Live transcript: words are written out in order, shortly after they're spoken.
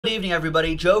Good evening,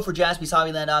 everybody. Joe for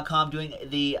JaspysHobbyland.com doing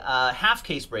the half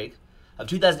case break of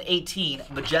 2018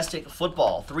 Majestic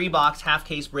Football. 3-box half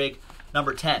case break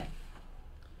number 10.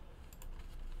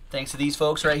 Thanks to these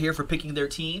folks right here for picking their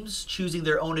teams, choosing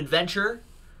their own adventure.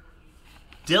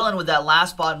 Dylan with that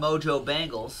last spot Mojo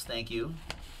Bengals. Thank you.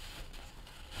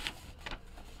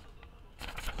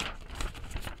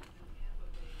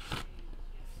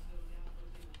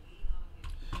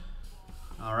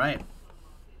 All right.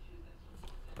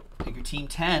 Pick your team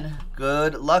 10.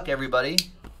 Good luck, everybody.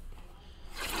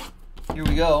 Here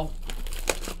we go.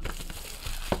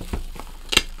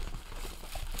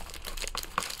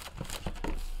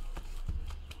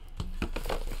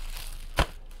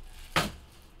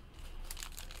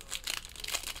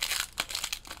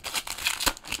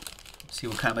 Let's see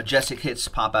what kind of majestic hits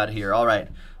pop out of here. All right.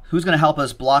 Who's going to help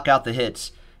us block out the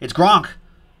hits? It's Gronk.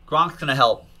 Gronk's going to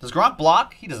help. Does Gronk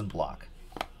block? He doesn't block.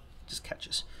 Just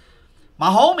catches. My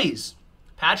homies,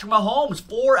 Patrick Mahomes,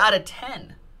 4 out of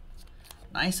 10.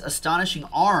 Nice, astonishing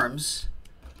arms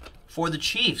for the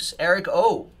Chiefs. Eric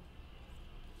O.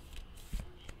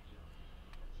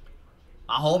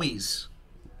 My homies.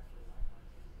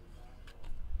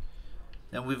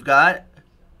 Then we've got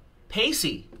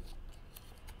Pacey,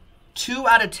 2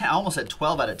 out of 10. I almost said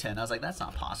 12 out of 10. I was like, that's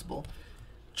not possible.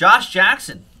 Josh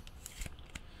Jackson.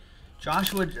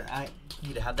 Joshua, I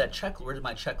need to have that checklist. Where did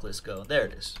my checklist go? There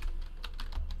it is.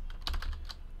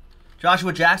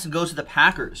 Joshua Jackson goes to the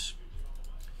Packers.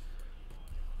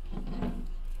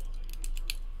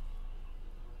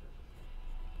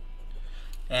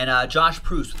 And Josh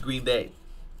Proust with Green Bay.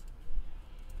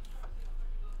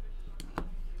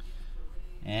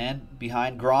 And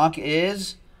behind Gronk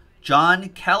is John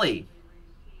Kelly.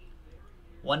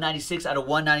 196 out of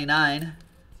 199.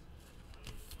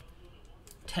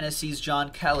 Tennessee's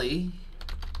John Kelly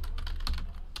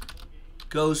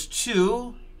goes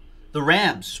to the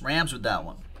Rams. Rams with that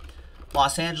one.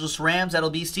 Los Angeles Rams, that'll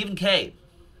be Stephen K.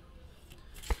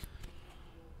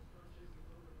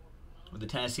 With the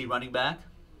Tennessee running back.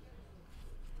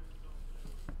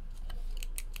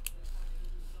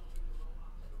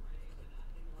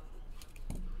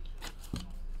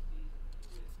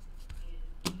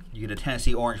 You get a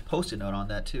Tennessee orange post-it note on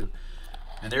that too.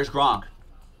 And there's Gronk.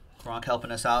 Gronk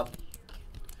helping us out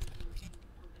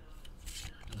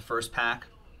in the first pack.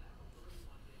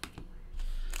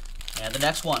 And the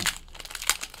next one.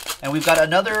 And we've got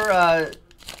another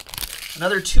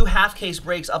 2 half case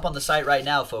breaks up on the site right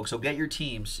now, folks. So get your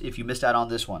teams if you missed out on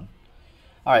this one.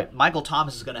 All right, Michael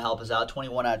Thomas is going to help us out.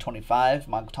 21 out of 25.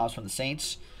 Michael Thomas from the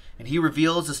Saints. And he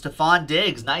reveals the Stephon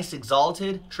Diggs. Nice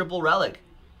exalted triple relic.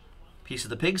 Piece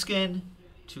of the pigskin.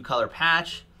 2-color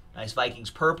patch. Nice Vikings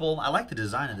purple. I like the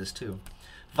design of this too.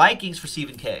 Vikings for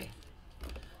Stephen K.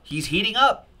 He's heating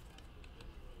up.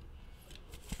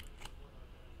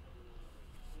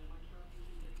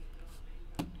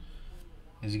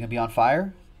 Is he going to be on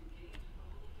fire?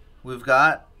 We've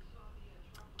got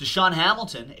Deshaun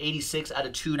Hamilton, 86 out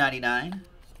of 299.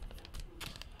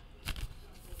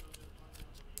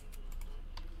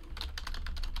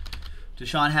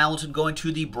 Deshaun Hamilton going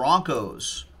to the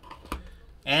Broncos.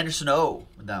 Anderson O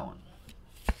with that one.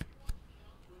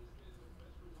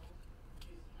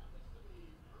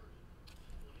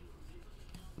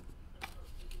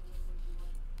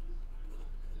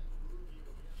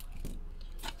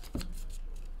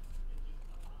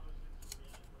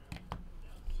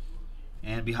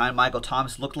 And behind Michael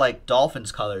Thomas, looked like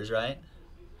Dolphins colors, right?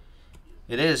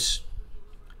 It is.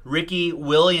 Ricky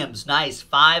Williams, nice.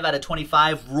 5 out of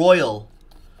 25 Royal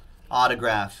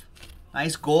autograph.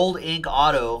 Nice gold ink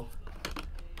auto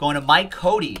going to Mike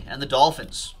Cody and the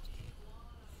Dolphins.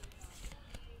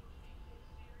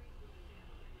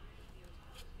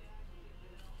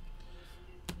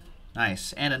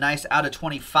 Nice. And a nice out of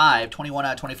 25, 21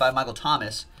 out of 25 Michael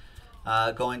Thomas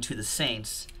going to the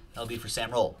Saints. That'll be for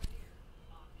Sam Roll.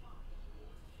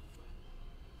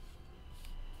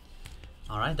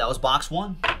 All right, that was box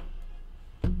 1.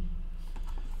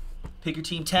 Pick your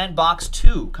team 10, box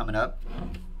 2 coming up.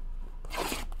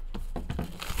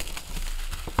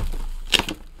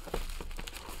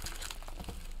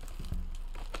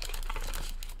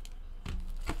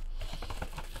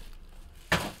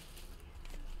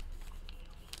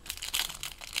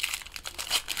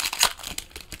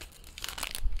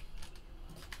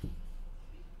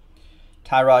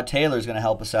 Tyrod Taylor is going to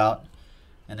help us out.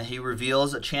 And then he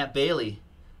reveals a Champ Bailey,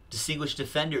 Distinguished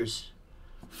Defenders,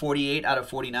 48 out of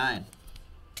 49.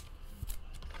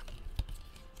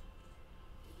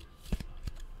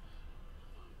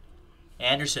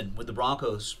 Anderson with the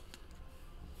Broncos.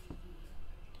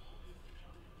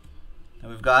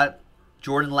 And we've got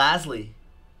Jordan Lasley,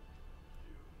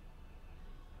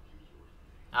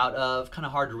 Out of, kind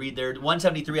of hard to read there,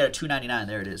 173 out of 299.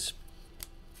 There it is.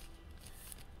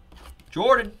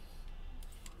 Jordan.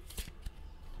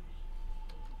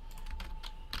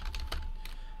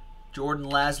 Jordan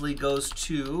Lasley goes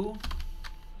to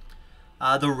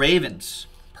the Ravens.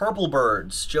 Purple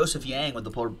Birds. Joseph Yang with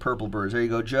the Purple Birds. There you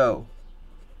go, Joe.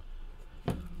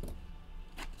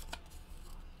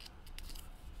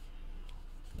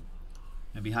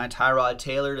 And behind Tyrod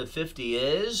Taylor to 50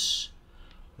 is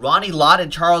Ronnie Lott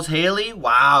and Charles Haley.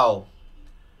 Wow.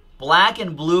 Black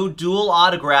and blue dual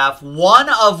autograph. 1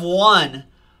 of 1.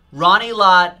 Ronnie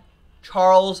Lott,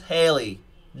 Charles Haley.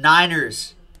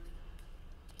 Niners.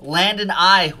 Landon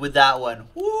I with that one.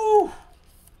 Woo!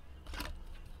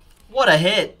 What a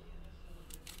hit.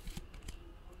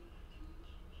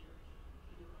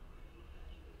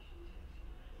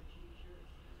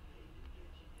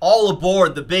 All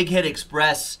aboard the Big Hit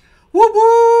Express. Whoop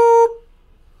whoop!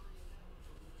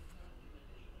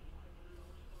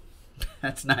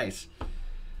 That's nice.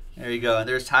 There you go. And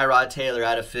there's Tyrod Taylor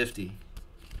out of 50.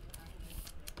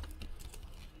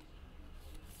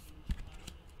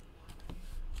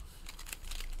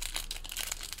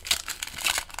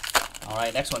 All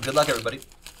right, next one. Good luck, everybody.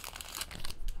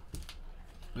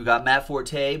 We've got Matt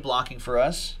Forte blocking for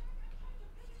us.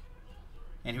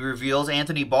 And he reveals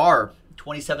Anthony Barr,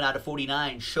 27 out of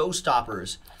 49,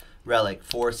 Showstoppers relic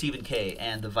for Stephen K.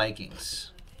 and the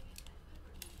Vikings.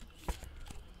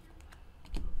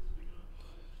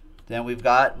 Then we've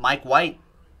got Mike White,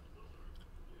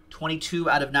 22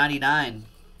 out of 99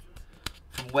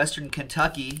 from Western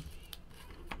Kentucky.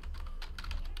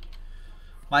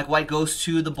 Mike White goes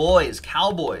to the boys,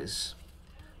 Cowboys.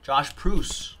 Josh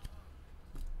Pruce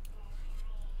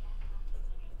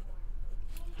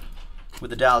with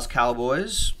the Dallas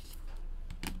Cowboys.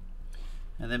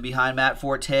 And then behind Matt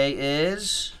Forte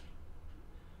is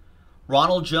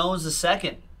Ronald Jones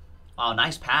II. Wow,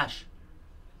 nice patch.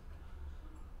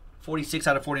 46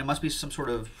 out of 40. It must be some sort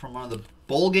of from one of the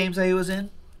bowl games that he was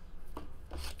in.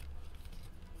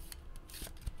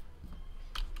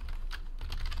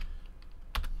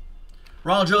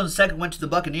 Ronald Jones II went to the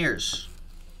Buccaneers.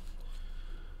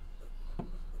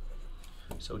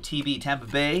 So TB Tampa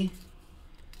Bay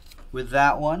with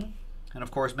that one. And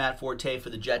of course Matt Forte for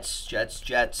the Jets.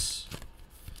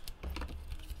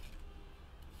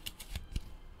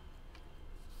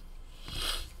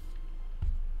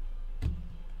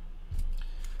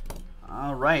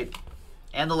 All right.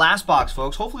 And the last box,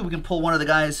 folks. Hopefully we can pull one of the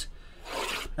guys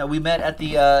that we met at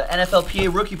the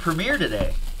NFLPA Rookie Premiere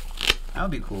today. That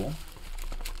would be cool.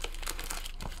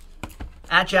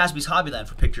 At Jaspys Hobbyland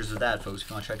for pictures of that, folks, if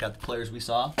you want to check out the players we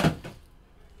saw.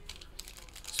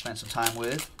 Spent some time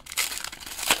with.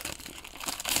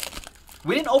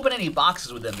 We didn't open any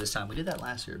boxes with them this time. We did that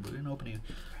last year, but we didn't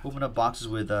open up boxes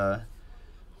with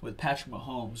Patrick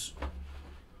Mahomes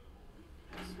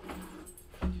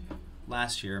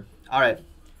last year. All right.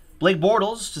 Blake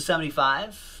Bortles to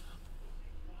 75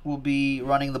 will be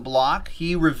running the block.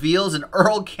 He reveals an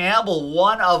Earl Campbell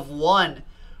 1 of 1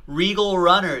 Regal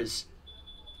Runners.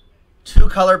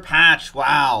 2-color patch.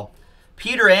 Wow.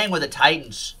 Peter Ang with the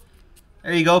Titans.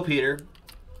 There you go, Peter.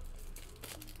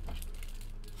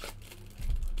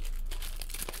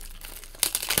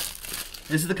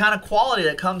 This is the kind of quality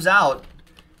that comes out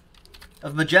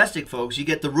of Majestic, folks. You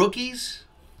get the rookies,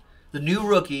 the new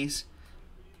rookies,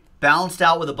 balanced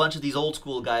out with a bunch of these old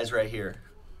school guys right here.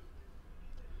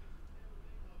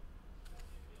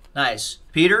 Nice.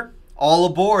 Peter, all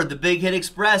aboard the Big Hit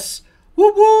Express.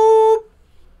 Whoop, whoop.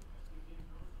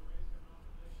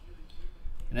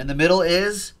 And in the middle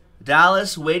is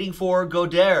Dallas waiting for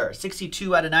Goddard,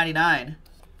 62 out of 99.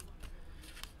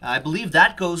 I believe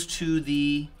that goes to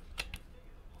the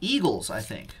Eagles, I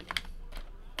think.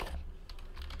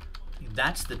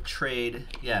 That's the trade.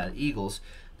 Yeah, Eagles.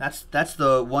 That's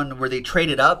the one where they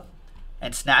traded up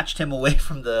and snatched him away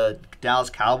from the Dallas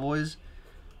Cowboys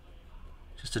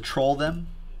just to troll them.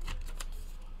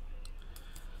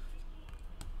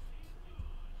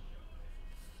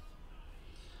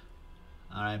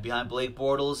 All right, behind Blake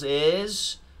Bortles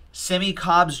is Simi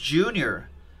Cobbs Jr.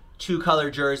 2-color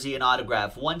jersey and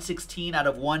autograph, 116 out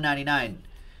of 199.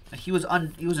 Now, he was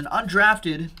an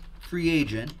undrafted free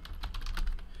agent,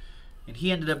 and he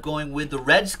ended up going with the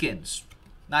Redskins.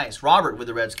 Nice, Robert with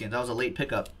the Redskins. That was a late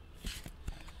pickup.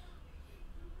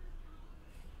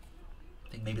 I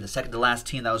think maybe the second to last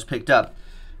team that was picked up.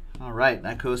 All right,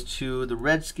 that goes to the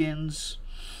Redskins.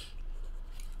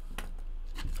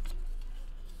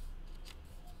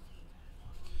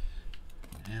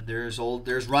 And there's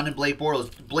running Blake Bortles.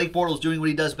 Blake Bortles doing what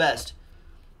he does best.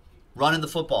 Running the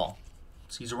football.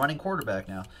 So he's a running quarterback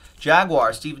now.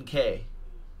 Jaguar, Stephen K.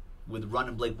 with Run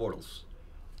and Blake Bortles.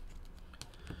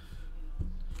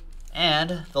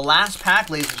 And the last pack,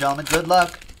 ladies and gentlemen. Good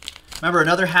luck. Remember,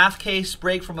 another half case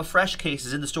break from a fresh case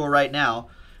is in the store right now.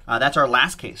 That's our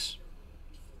last case.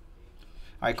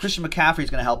 All right, Christian McCaffrey is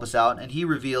going to help us out, and he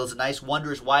reveals a nice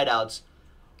Wondrous Wideouts,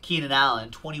 Keenan Allen,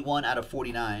 21 out of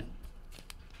 49.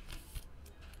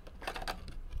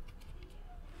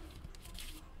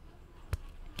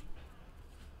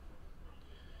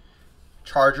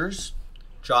 Chargers,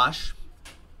 Josh.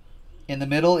 In the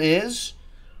middle is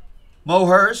Mo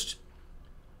Hurst,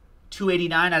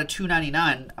 289 out of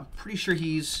 299. I'm pretty sure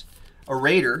he's a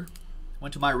Raider.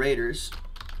 Went to my Raiders.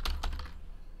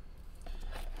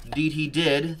 Indeed, he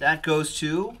did. That goes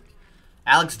to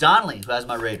Alex Donnelly, who has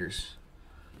my Raiders.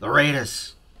 The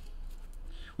Raiders.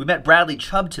 We met Bradley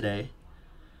Chubb today,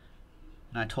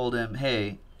 and I told him,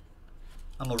 hey,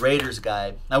 I'm a Raiders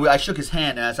guy. Now, I shook his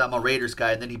hand, and I said, I'm a Raiders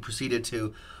guy, and then he proceeded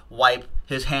to wipe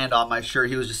his hand on my shirt.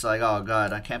 He was just like, oh,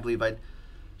 God, I can't believe I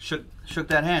shook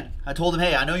that hand. I told him,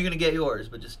 hey, I know you're going to get yours,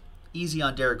 but just easy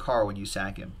on Derek Carr when you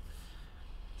sack him.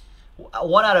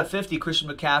 1 out of 50, Christian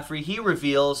McCaffrey. He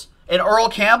reveals an Earl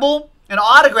Campbell, an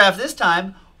autograph this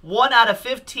time, 1 out of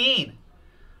 15.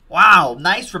 Wow,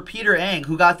 nice for Peter Eng,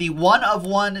 who got the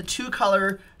 1/1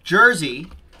 two-color jersey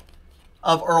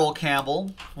of Earl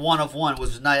Campbell. 1/1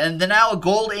 was nice. And then now a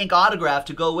gold ink autograph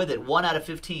to go with it, 1 out of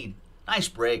 15. Nice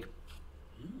break.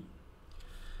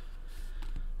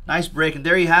 Nice break. And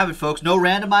there you have it, folks. No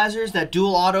randomizers. That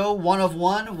dual auto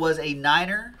 1/1 was a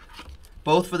Niner,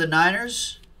 both for the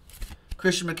Niners.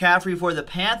 Christian McCaffrey for the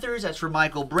Panthers. That's for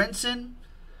Michael Brinson.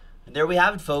 And there we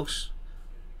have it, folks.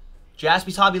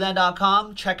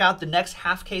 JaspysHobbyland.com. Check out the next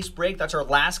half case break. That's our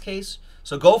last case.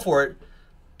 So go for it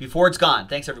before it's gone.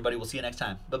 Thanks, everybody. We'll see you next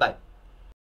time. Bye-bye.